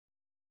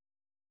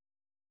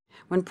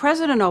When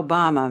President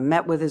Obama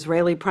met with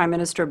Israeli Prime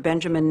Minister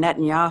Benjamin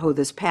Netanyahu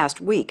this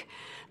past week,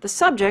 the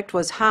subject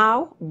was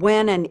how,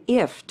 when, and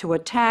if to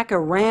attack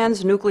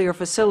Iran's nuclear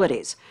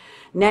facilities.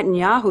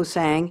 Netanyahu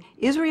saying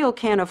Israel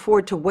can't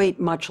afford to wait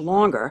much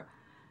longer.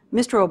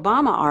 Mr.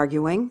 Obama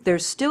arguing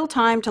there's still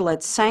time to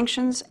let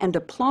sanctions and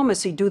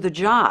diplomacy do the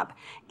job.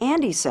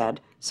 And he said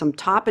some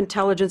top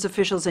intelligence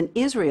officials in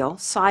Israel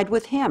side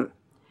with him.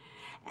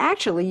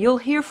 Actually, you'll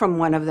hear from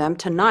one of them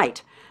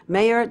tonight,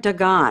 Meir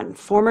Dagan,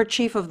 former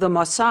chief of the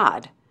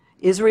Mossad,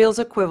 Israel's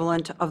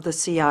equivalent of the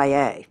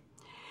CIA.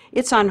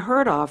 It's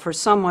unheard of for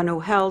someone who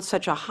held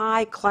such a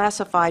high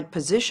classified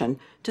position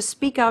to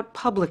speak out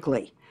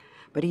publicly.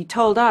 But he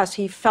told us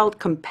he felt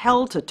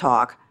compelled to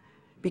talk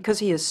because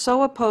he is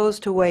so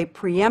opposed to a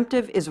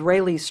preemptive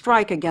Israeli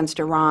strike against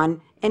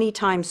Iran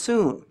anytime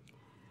soon.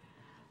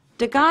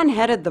 Dagan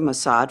headed the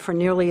Mossad for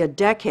nearly a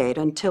decade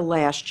until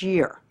last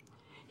year.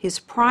 His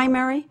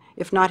primary,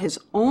 if not his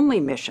only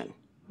mission,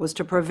 was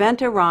to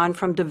prevent Iran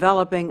from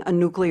developing a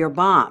nuclear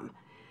bomb.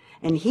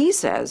 And he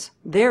says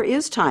there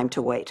is time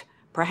to wait,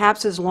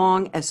 perhaps as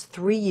long as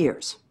 3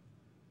 years.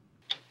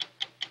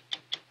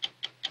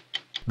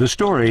 The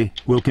story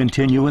will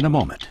continue in a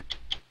moment.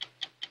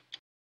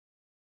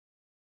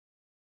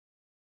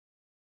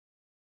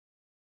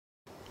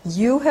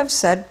 You have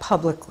said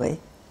publicly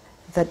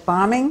that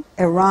bombing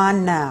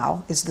Iran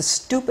now is the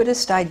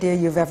stupidest idea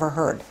you've ever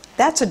heard.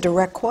 That's a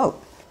direct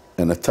quote.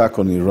 An attack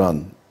on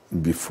Iran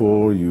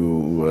before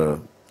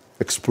you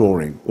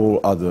exploring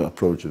all other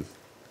approaches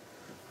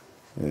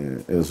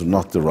is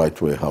not the right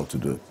way how to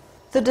do it.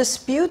 The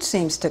dispute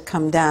seems to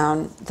come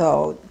down,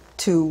 though,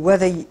 to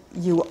whether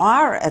you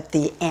are at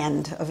the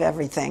end of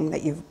everything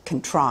that you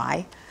can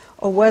try,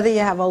 or whether you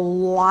have a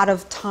lot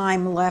of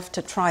time left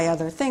to try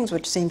other things,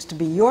 which seems to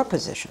be your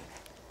position.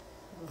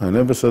 I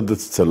never said that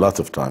it's a lot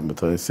of time,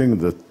 but I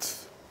think that...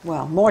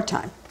 Well, more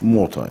time.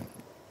 More time.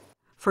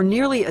 For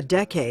nearly a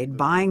decade,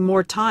 buying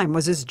more time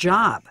was his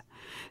job.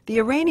 The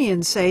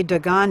Iranians say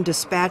Dagan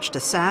dispatched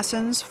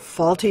assassins,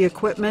 faulty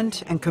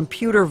equipment, and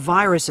computer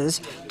viruses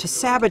to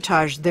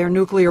sabotage their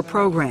nuclear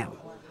program.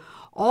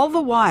 All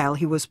the while,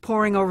 he was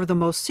poring over the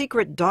most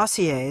secret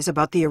dossiers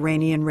about the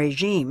Iranian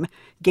regime,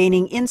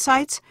 gaining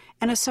insights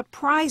and a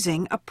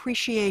surprising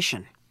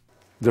appreciation.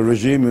 The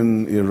regime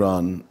in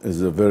Iran is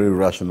a very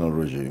rational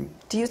regime.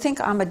 Do you think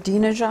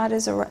Ahmadinejad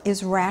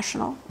is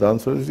rational? The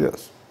answer is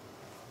yes.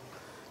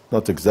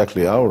 Not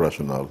exactly our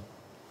rationale,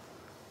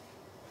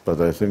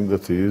 but I think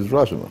that he is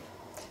rational.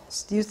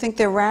 Do you think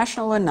they're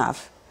rational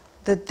enough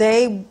that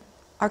they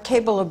are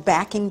capable of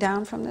backing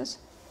down from this?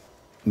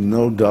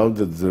 No doubt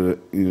that the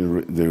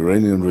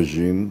Iranian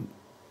regime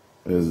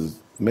is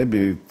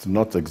maybe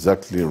not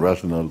exactly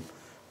rational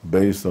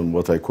based on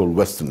what I call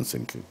Western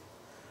thinking,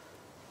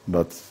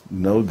 but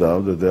no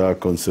doubt that they are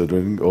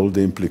considering all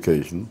the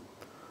implications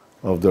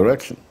of their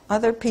action.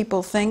 Other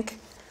people think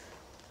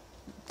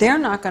they're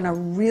not going to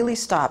really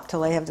stop till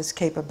they have this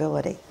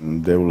capability.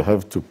 And they will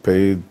have to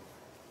pay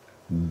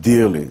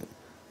dearly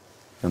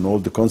and all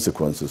the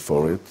consequences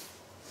for it.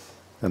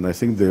 And I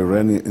think the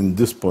Iranians, in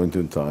this point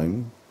in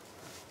time,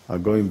 are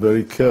going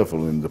very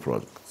careful in the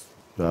project.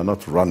 They are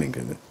not running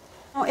in it.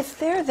 Now, if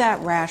they're that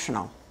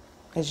rational,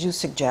 as you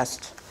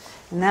suggest,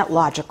 and that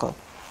logical,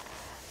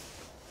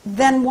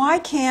 then why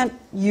can't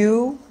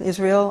you,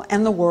 Israel,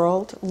 and the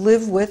world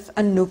live with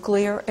a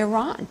nuclear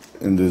Iran?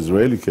 In the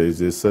Israeli case,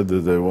 they said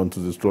that they want to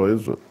destroy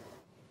Israel.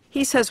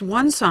 He says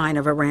one sign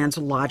of Iran's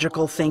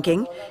logical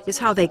thinking is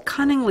how they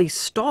cunningly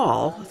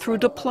stall through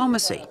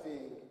diplomacy.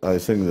 I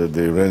think that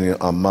the Iranians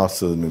are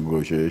masters of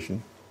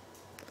negotiation.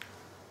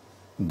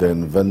 They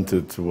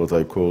invented what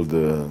I call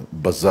the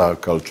bazaar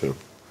culture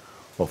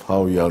of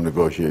how we are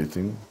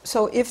negotiating.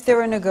 So if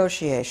there are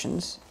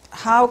negotiations,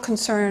 how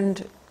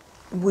concerned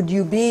would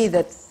you be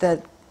that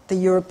the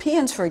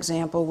Europeans, for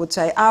example, would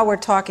say, we're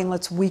talking,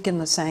 let's weaken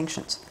the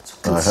sanctions?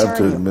 I have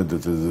to admit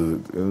it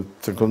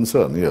it's a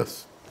concern,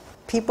 yes.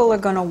 People are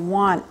going to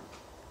want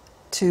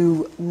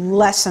to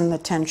lessen the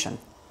tension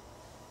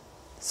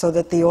so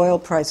that the oil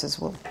prices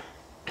will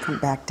come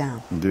back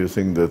down. Do you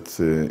think that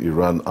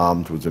Iran,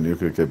 armed with a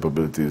nuclear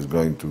capability, is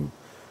going to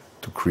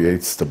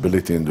create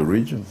stability in the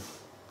region?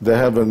 They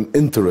have an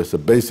interest, a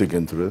basic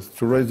interest,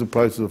 to raise the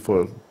prices of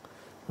oil,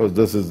 because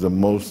this is the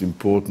most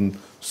important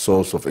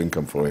source of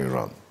income for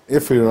Iran.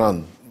 If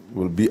Iran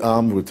will be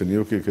armed with a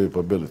nuclear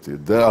capability,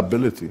 their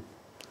ability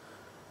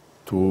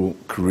to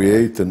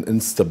create an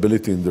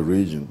instability in the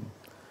region,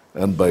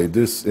 and by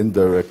this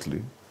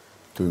indirectly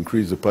to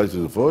increase the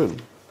prices of oil,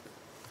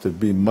 it would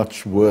be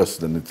much worse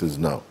than it is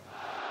now.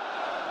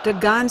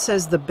 Dagan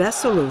says the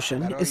best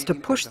solution is to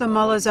push the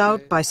mullahs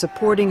out by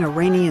supporting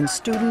Iranian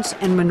students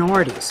and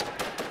minorities.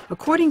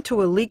 According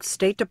to a leaked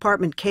State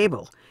Department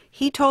cable,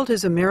 he told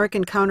his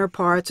American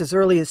counterparts as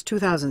early as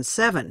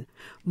 2007,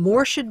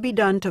 more should be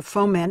done to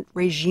foment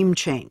regime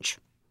change.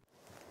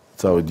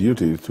 It's our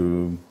duty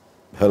to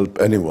help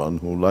anyone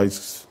who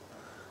likes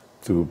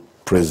to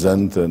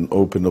present an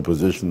open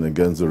opposition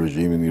against the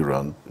regime in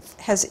Iran.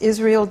 Has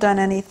Israel done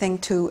anything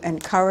to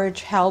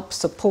encourage, help,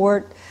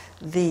 support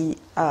the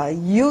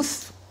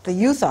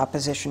youth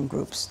opposition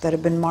groups that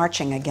have been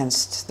marching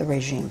against the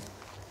regime?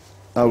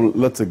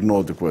 Let's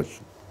ignore the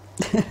question.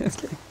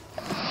 Okay.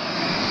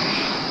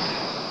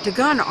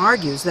 Dagan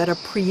argues that a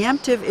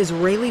preemptive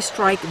Israeli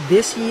strike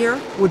this year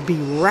would be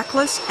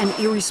reckless and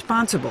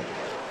irresponsible.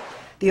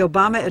 The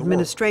Obama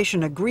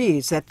administration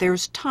agrees that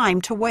there's time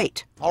to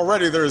wait.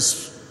 Already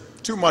there's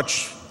too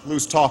much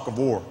loose talk of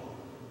war.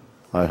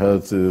 I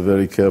heard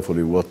very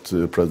carefully what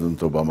President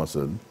Obama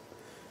said,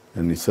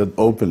 and he said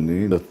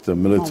openly that the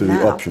military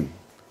option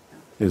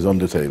is on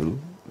the table,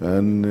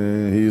 and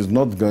he is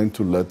not going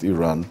to let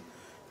Iran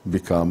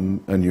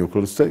become a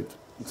nuclear state.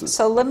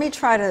 So let me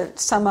try to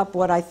sum up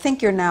what I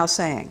think you're now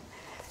saying.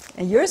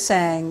 And you're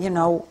saying, you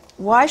know,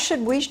 why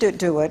should we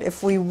do it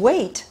if we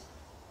wait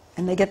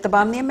and they get the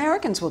bomb, the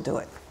Americans will do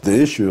it?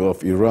 The issue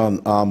of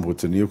Iran armed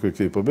with a nuclear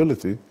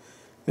capability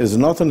is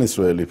not an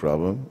Israeli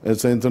problem,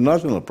 it's an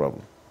international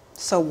problem.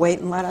 So wait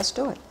and let us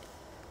do it.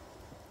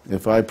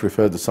 If I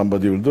prefer that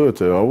somebody will do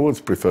it, I always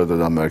prefer that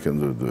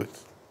Americans will do it.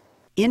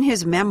 In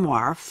his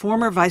memoir,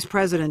 former Vice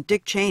President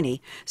Dick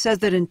Cheney says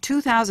that in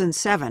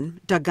 2007,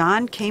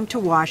 Dagan came to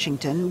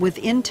Washington with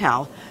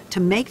intel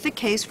to make the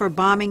case for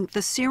bombing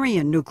the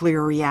Syrian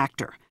nuclear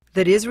reactor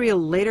that Israel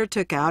later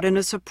took out in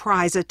a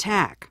surprise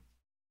attack.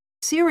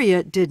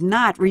 Syria did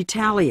not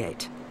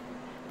retaliate.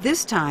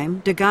 This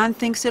time, Dagan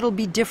thinks it'll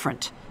be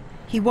different.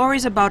 He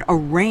worries about a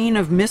rain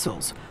of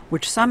missiles,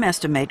 which some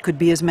estimate could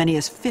be as many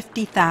as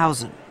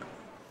 50,000.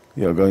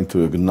 You're going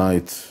to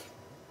ignite,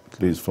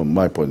 at least from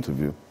my point of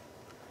view,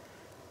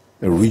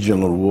 a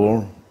regional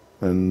war,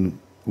 and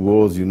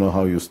wars, you know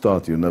how you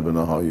start, you never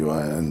know how you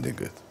are ending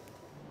it.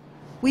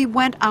 We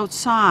went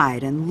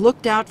outside and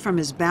looked out from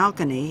his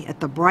balcony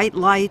at the bright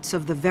lights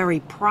of the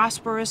very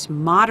prosperous,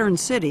 modern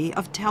city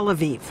of Tel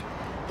Aviv.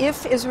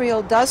 If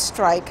Israel does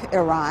strike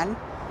Iran,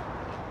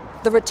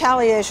 the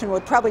retaliation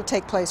would probably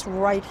take place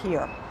right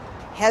here.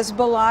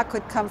 Hezbollah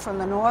could come from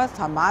the north,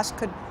 Hamas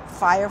could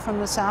fire from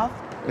the south.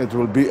 It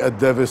will be a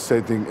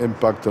devastating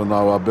impact on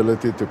our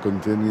ability to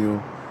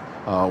continue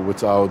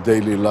with our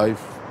daily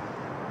life.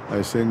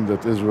 I think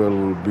that Israel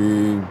will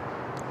be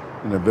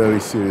in a very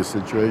serious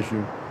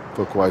situation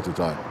for quite a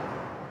time.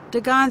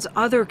 Dagan's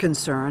other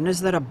concern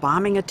is that a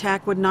bombing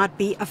attack would not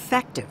be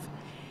effective.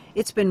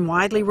 It's been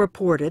widely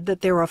reported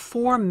that there are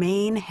 4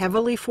 main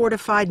heavily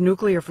fortified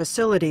nuclear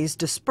facilities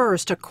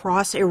dispersed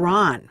across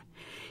Iran.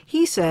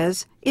 He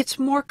says it's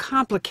more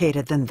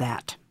complicated than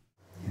that.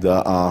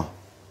 There are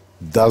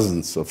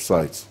dozens of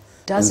sites.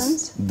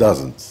 Dozens?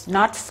 Dozens.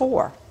 Not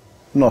 4.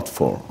 Not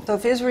 4. So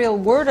if Israel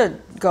were to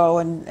go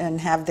and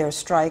have their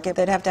strike,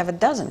 they'd have to have a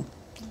dozen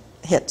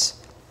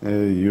hits.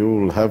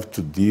 You'll have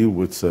to deal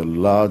with a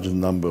large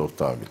number of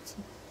targets.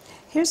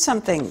 Here's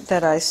something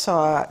that I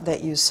saw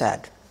that you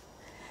said.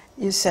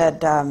 You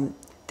said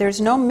there's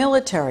no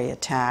military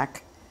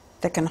attack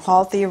that can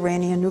halt the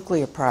Iranian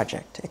nuclear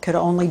project. It could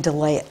only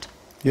delay it.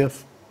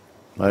 Yes,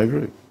 I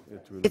agree.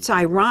 It's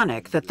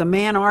ironic that the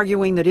man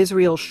arguing that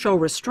Israel show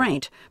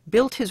restraint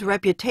built his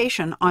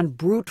reputation on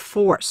brute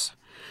force.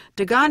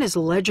 Dagan is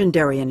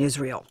legendary in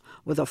Israel,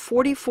 with a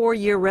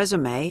 44-year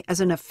resume as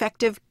an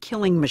effective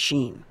killing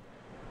machine.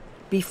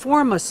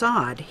 Before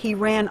Mossad, he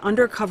ran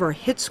undercover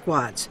hit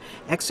squads,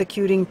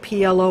 executing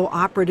PLO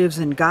operatives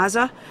in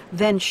Gaza,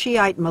 then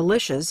Shiite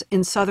militias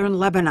in southern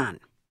Lebanon.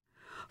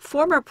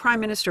 Former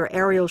Prime Minister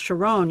Ariel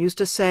Sharon used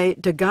to say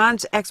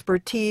Dagan's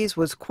expertise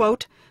was,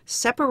 quote,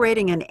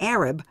 separating an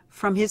Arab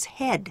from his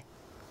head.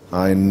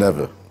 I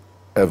never,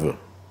 ever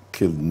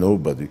killed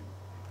nobody,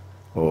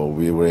 or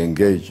we were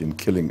engaged in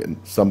killing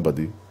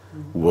somebody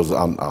who was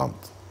unarmed.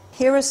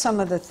 Here are some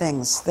of the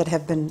things that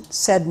have been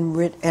said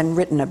and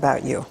written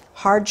about you.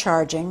 Hard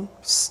charging,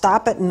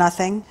 stop at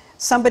nothing,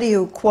 somebody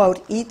who,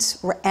 quote,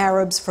 eats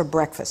Arabs for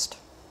breakfast.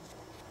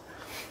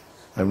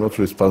 I'm not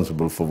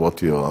responsible for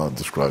what you are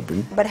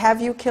describing. But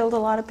have you killed a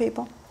lot of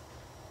people?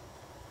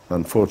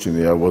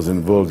 Unfortunately, I was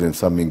involved in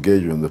some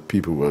engagement that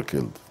people were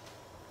killed.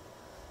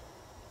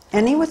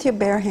 Any with your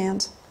bare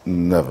hands?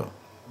 Never.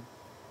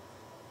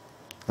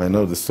 I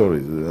know the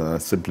stories. They're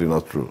simply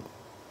not true.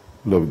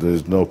 Look, there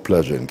is no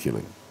pleasure in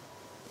killing.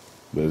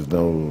 There's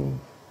no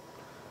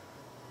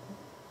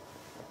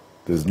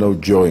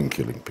joy in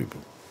killing people.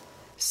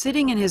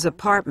 Sitting in his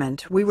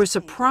apartment, we were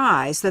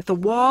surprised that the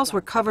walls were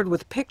covered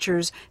with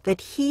pictures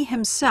that he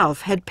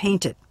himself had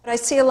painted. I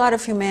see a lot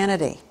of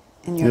humanity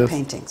in your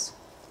paintings.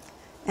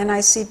 And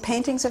I see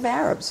paintings of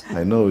Arabs.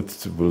 I know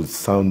it will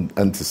sound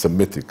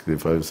anti-Semitic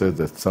if I say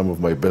that some of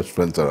my best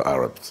friends are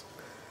Arabs.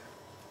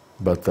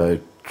 But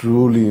I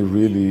truly,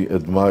 really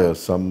admire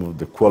some of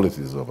the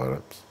qualities of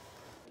Arabs.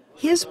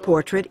 His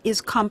portrait is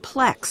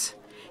complex.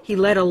 He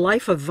led a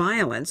life of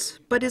violence,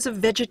 but is a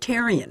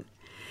vegetarian.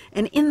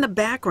 And in the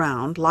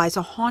background lies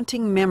a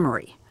haunting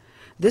memory.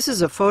 This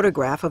is a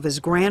photograph of his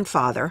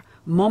grandfather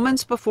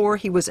moments before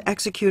he was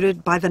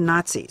executed by the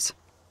Nazis.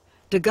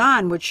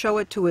 Dagan would show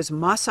it to his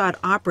Mossad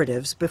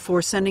operatives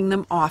before sending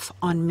them off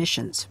on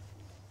missions.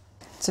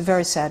 It's a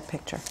very sad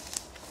picture.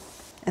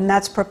 And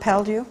that's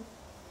propelled you?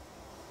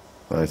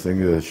 I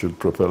think it should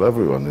propel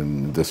everyone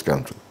in this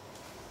country.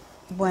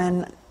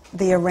 When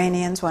the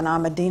Iranians, when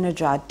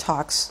Ahmadinejad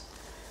talks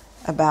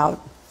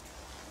about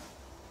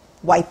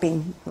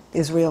wiping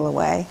Israel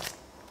away,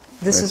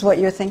 this is what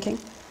you're thinking?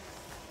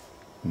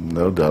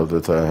 No doubt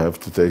that I have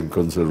to take in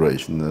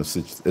consideration a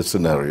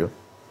scenario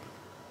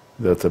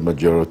that a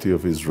majority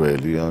of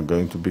Israelis are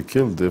going to be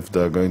killed if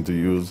they're going to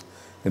use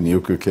a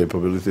nuclear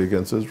capability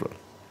against Israel.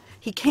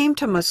 He came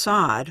to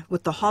Mossad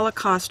with the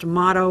Holocaust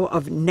motto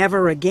of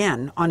never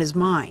again on his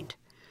mind.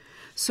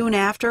 Soon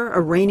after,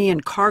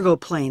 Iranian cargo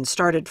planes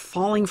started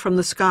falling from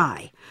the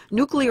sky.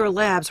 Nuclear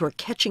labs were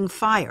catching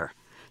fire.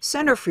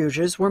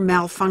 Centrifuges were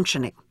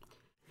malfunctioning.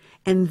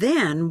 And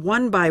then,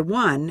 one by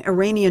one,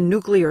 Iranian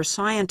nuclear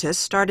scientists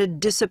started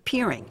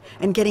disappearing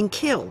and getting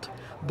killed,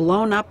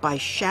 blown up by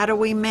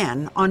shadowy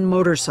men on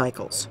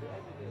motorcycles.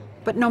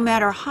 But no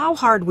matter how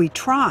hard we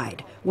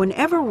tried,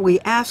 whenever we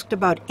asked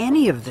about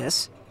any of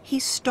this, he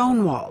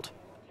stonewalled.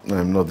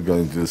 I'm not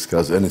going to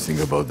discuss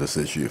anything about this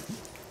issue.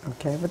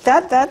 Okay, but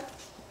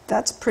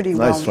that's pretty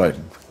well. Nice try.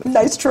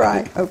 Nice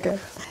try, okay.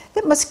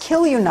 It must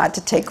kill you not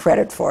to take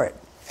credit for it.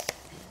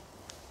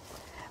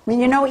 I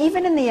mean, you know,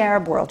 even in the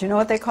Arab world, you know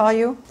what they call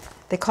you?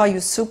 They call you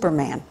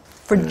Superman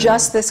for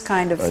just this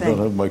kind of thing. I don't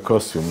have my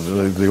costume.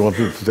 They want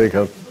me to take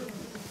out.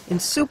 In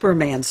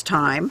Superman's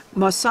time,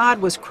 Mossad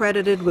was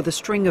credited with a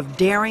string of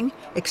daring,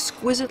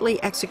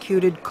 exquisitely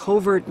executed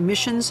covert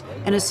missions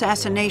and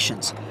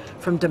assassinations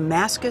from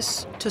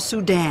Damascus to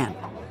Sudan.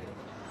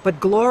 But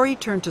glory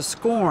turned to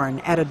scorn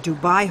at a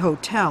Dubai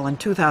hotel in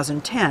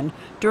 2010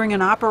 during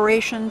an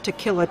operation to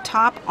kill a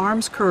top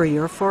arms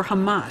courier for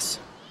Hamas.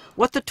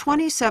 What the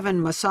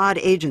 27 Mossad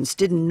agents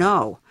didn't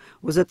know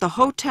was that the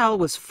hotel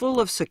was full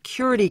of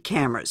security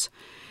cameras,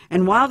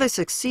 and while they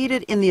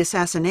succeeded in the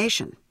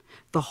assassination,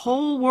 the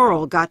whole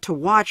world got to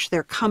watch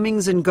their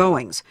comings and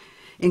goings,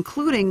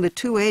 including the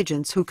two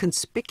agents who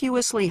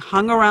conspicuously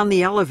hung around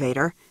the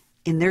elevator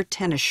in their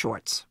tennis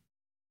shorts.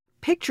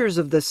 Pictures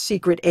of the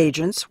secret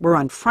agents were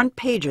on front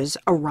pages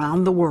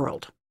around the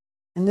world.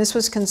 And this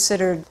was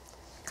considered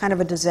kind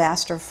of a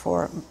disaster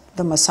for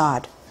the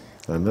Mossad.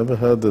 I never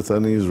heard that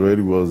any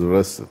Israeli was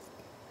arrested.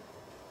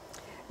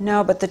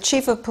 No, but the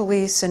chief of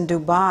police in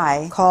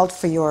Dubai called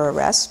for your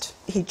arrest.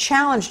 He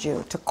challenged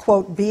you to,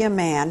 quote, be a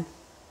man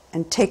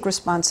and take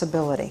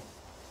responsibility,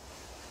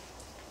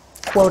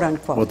 quote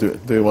unquote. What do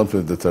they want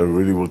me that I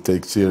really will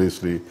take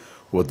seriously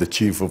what the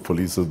chief of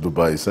police of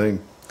Dubai is saying?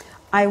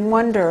 I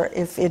wonder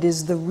if it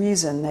is the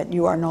reason that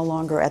you are no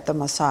longer at the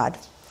Mossad,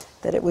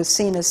 that it was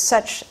seen as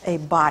such a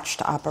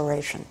botched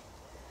operation,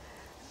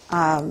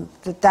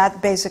 that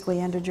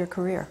basically ended your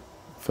career.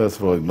 First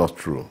of all, it's not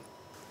true.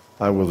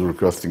 I was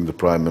requesting the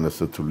Prime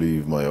Minister to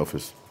leave my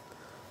office.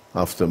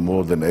 After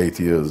more than 8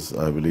 years,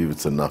 I believe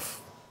it's enough.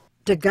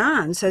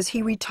 Dagan says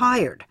he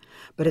retired,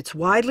 but it's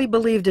widely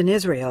believed in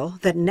Israel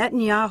that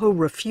Netanyahu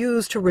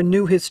refused to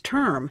renew his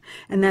term,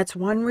 and that's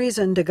one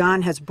reason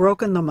Dagan has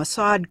broken the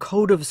Mossad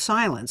code of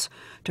silence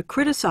to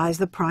criticize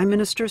the Prime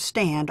Minister's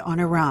stand on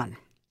Iran.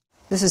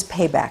 This is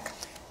payback.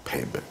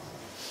 Payback.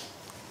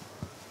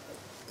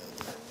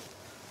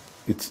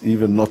 It's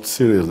even not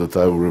serious that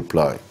I will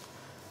reply.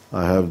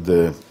 I have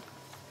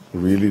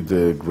really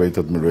the great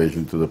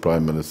admiration to the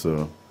Prime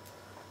Minister,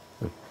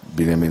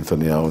 Benjamin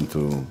Netanyahu, and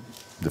to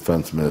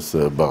Defense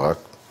Minister Barak.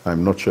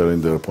 I'm not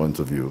sharing their point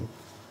of view,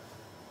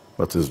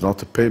 but it's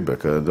not a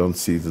payback. I don't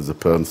see it as a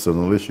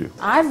personal issue.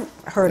 I've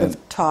heard of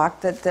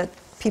talk that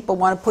people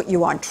want to put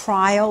you on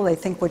trial. They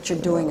think what you're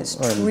doing is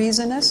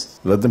treasonous.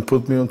 Let them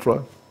put me on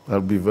trial.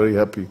 I'll be very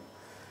happy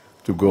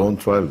to go on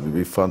trial. It'll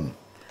be fun.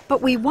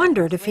 But we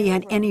wondered if he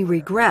had any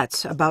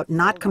regrets about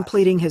not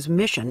completing his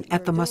mission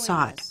at the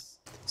Mossad.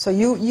 So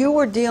you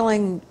were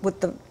dealing with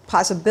the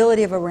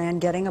possibility of Iran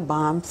getting a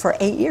bomb for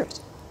 8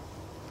 years.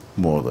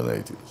 More than 8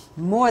 years.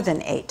 More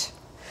than 8.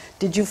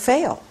 Did you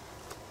fail?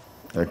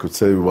 I could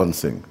say one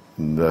thing,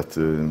 that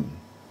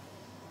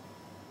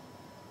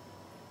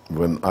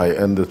when I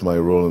ended my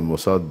role in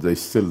Mossad, they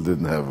still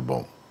didn't have a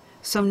bomb.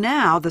 So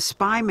now the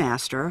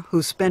Spymaster,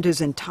 who spent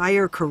his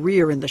entire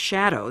career in the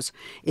shadows,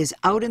 is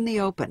out in the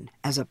open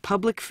as a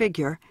public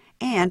figure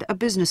and a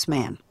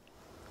businessman.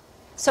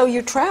 So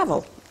you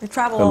travel. You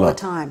travel all the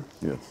time.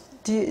 Yes.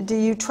 Do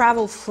you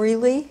travel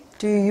freely?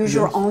 Do you use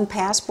your own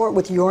passport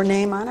with your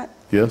name on it?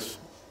 Yes.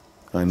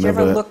 Do you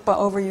ever look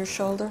over your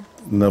shoulder?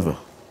 Never.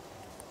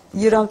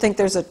 You don't think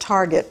there's a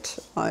target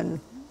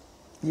on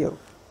you?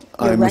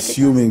 I'm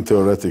assuming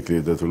theoretically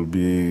that there will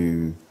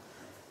be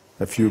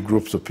a few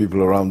groups of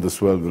people around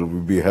this world that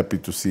will be happy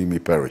to see me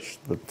perish,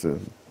 but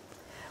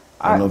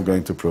I'm not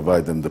going to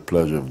provide them the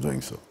pleasure of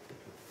doing so.